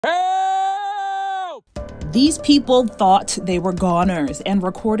These people thought they were goners and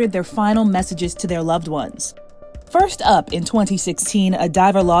recorded their final messages to their loved ones. First up, in 2016, a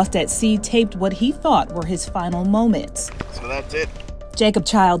diver lost at sea taped what he thought were his final moments. So that's it. Jacob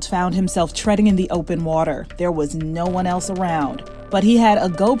Childs found himself treading in the open water. There was no one else around, but he had a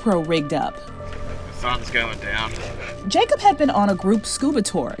GoPro rigged up. The sun's going down. Jacob had been on a group scuba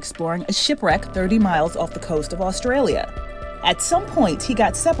tour exploring a shipwreck 30 miles off the coast of Australia. At some point, he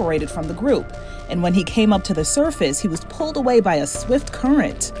got separated from the group, and when he came up to the surface, he was pulled away by a swift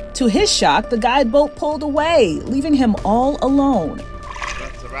current. To his shock, the guide boat pulled away, leaving him all alone.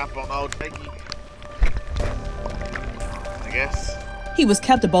 That's a wrap on old Jakey, I guess. He was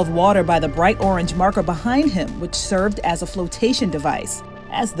kept above water by the bright orange marker behind him, which served as a flotation device.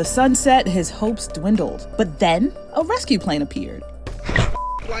 As the sun set, his hopes dwindled. But then, a rescue plane appeared.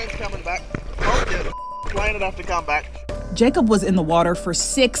 Plane's coming back. Oh, yeah, the plane would have to come back. Jacob was in the water for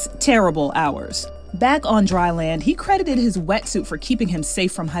 6 terrible hours. Back on dry land, he credited his wetsuit for keeping him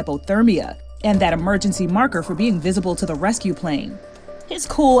safe from hypothermia, and that emergency marker for being visible to the rescue plane. His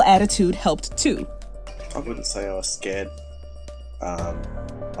cool attitude helped too. I wouldn't say I was scared. I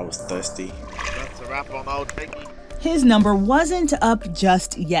was thirsty. That's a wrap on old Jakey. His number wasn't up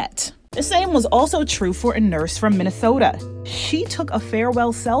just yet. The same was also true for a nurse from Minnesota. She took a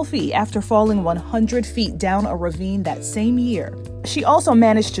farewell selfie after falling 100 feet down a ravine that same year. She also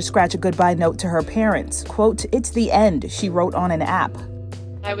managed to scratch a goodbye note to her parents. Quote, "It's the end," she wrote on an app.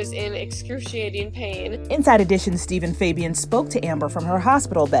 I was in excruciating pain. Inside Edition Stephen Fabian spoke to Amber from her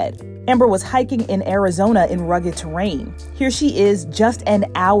hospital bed. Amber was hiking in Arizona in rugged terrain. Here she is just an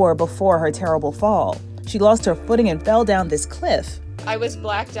hour before her terrible fall. She lost her footing and fell down this cliff. I was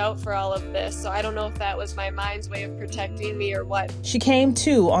blacked out for all of this, so I don't know if that was my mind's way of protecting me or what. She came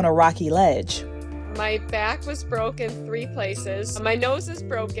to on a rocky ledge. My back was broken 3 places. My nose is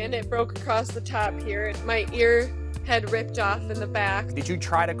broken. It broke across the top here. My ear had ripped off in the back. Did you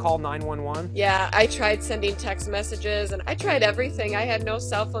try to call 911? Yeah, I tried sending text messages and I tried everything. I had no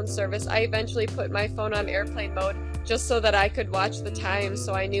cell phone service. I eventually put my phone on airplane mode just so that I could watch the time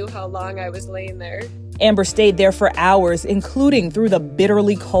so I knew how long I was laying there. Amber stayed there for hours, including through the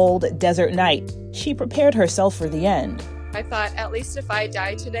bitterly cold desert night. She prepared herself for the end. I thought, at least if I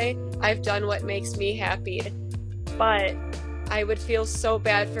die today, I've done what makes me happy. But I would feel so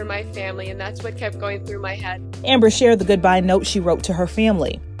bad for my family, and that's what kept going through my head. Amber shared the goodbye note she wrote to her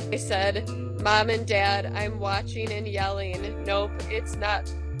family. I said, "Mom and Dad, I'm watching and yelling. Nope, it's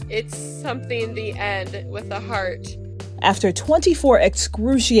not. It's something the end with a heart." After 24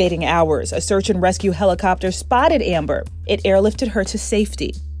 excruciating hours, a search and rescue helicopter spotted Amber. It airlifted her to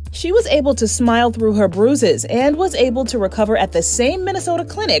safety. She was able to smile through her bruises and was able to recover at the same Minnesota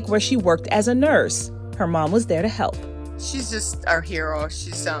clinic where she worked as a nurse. Her mom was there to help. She's just our hero.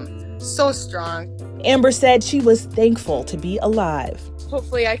 She's so strong. Amber said she was thankful to be alive.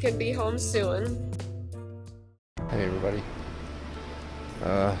 Hopefully I can be home soon. Hey everybody.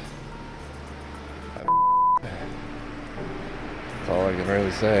 That's all I can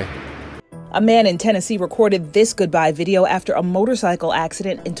really say. A man in Tennessee recorded this goodbye video after a motorcycle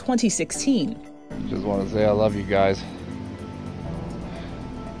accident in 2016. Just want to say I love you guys.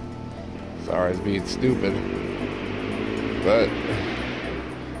 Sorry I was being stupid, but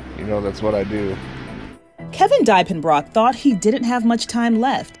you know that's what I do. Kevin Diepenbrock thought he didn't have much time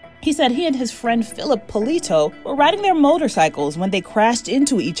left. He said he and his friend Philip Polito were riding their motorcycles when they crashed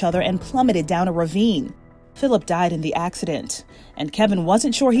into each other and plummeted down a ravine. Philip died in the accident, and Kevin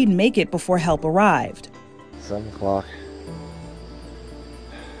wasn't sure he'd make it before help arrived. 7 o'clock.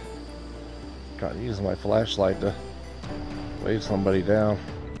 Got to use my flashlight to wave somebody down.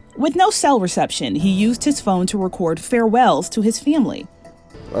 With no cell reception, he used his phone to record farewells to his family.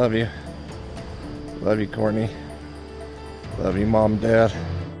 Love you. Love you, Courtney. Love you, Mom, Dad.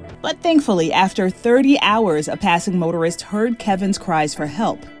 But thankfully, after 30 hours, a passing motorist heard Kevin's cries for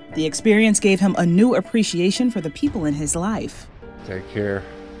help. The experience gave him a new appreciation for the people in his life. Take care.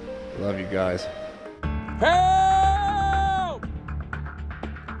 Love you guys. Help!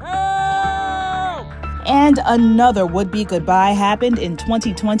 Help! And another would-be goodbye happened in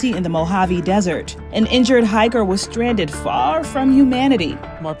 2020 in the Mojave Desert. An injured hiker was stranded far from humanity.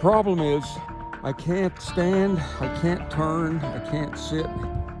 My problem is I can't stand, I can't turn, I can't sit,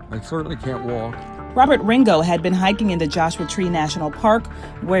 I certainly can't walk. Robert Ringo had been hiking in the Joshua Tree National Park,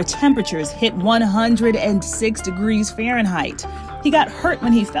 where temperatures hit 106 degrees Fahrenheit. He got hurt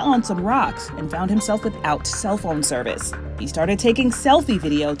when he fell on some rocks and found himself without cell phone service. He started taking selfie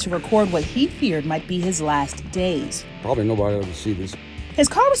video to record what he feared might be his last days. Probably nobody will ever see this. His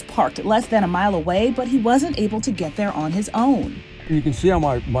car was parked less than a mile away, but he wasn't able to get there on his own. You can see how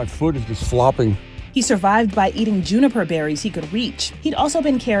my foot is just flopping He survived by eating juniper berries he could reach. He'd also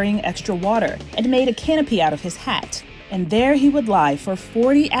been carrying extra water and made a canopy out of his hat. And there he would lie for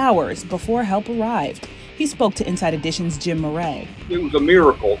 40 hours before help arrived. He spoke to Inside Edition's Jim Murray. It was a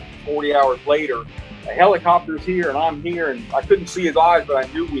miracle. 40 hours later, a helicopter's here and I'm here, and I couldn't see his eyes, but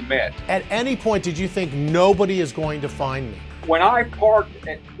I knew we met. At any point, did you think nobody is going to find me? When I parked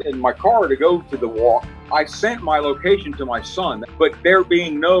in my car to go to the walk, I sent my location to my son, but there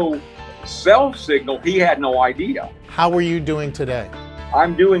being no cell signal, he had no idea. How are you doing today?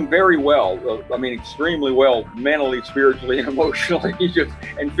 I'm doing very well. I mean, extremely well, mentally, spiritually, and emotionally.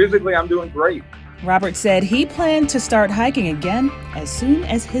 And physically, I'm doing great. Robert said he planned to start hiking again as soon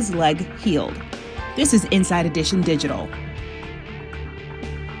as his leg healed. This is Inside Edition Digital.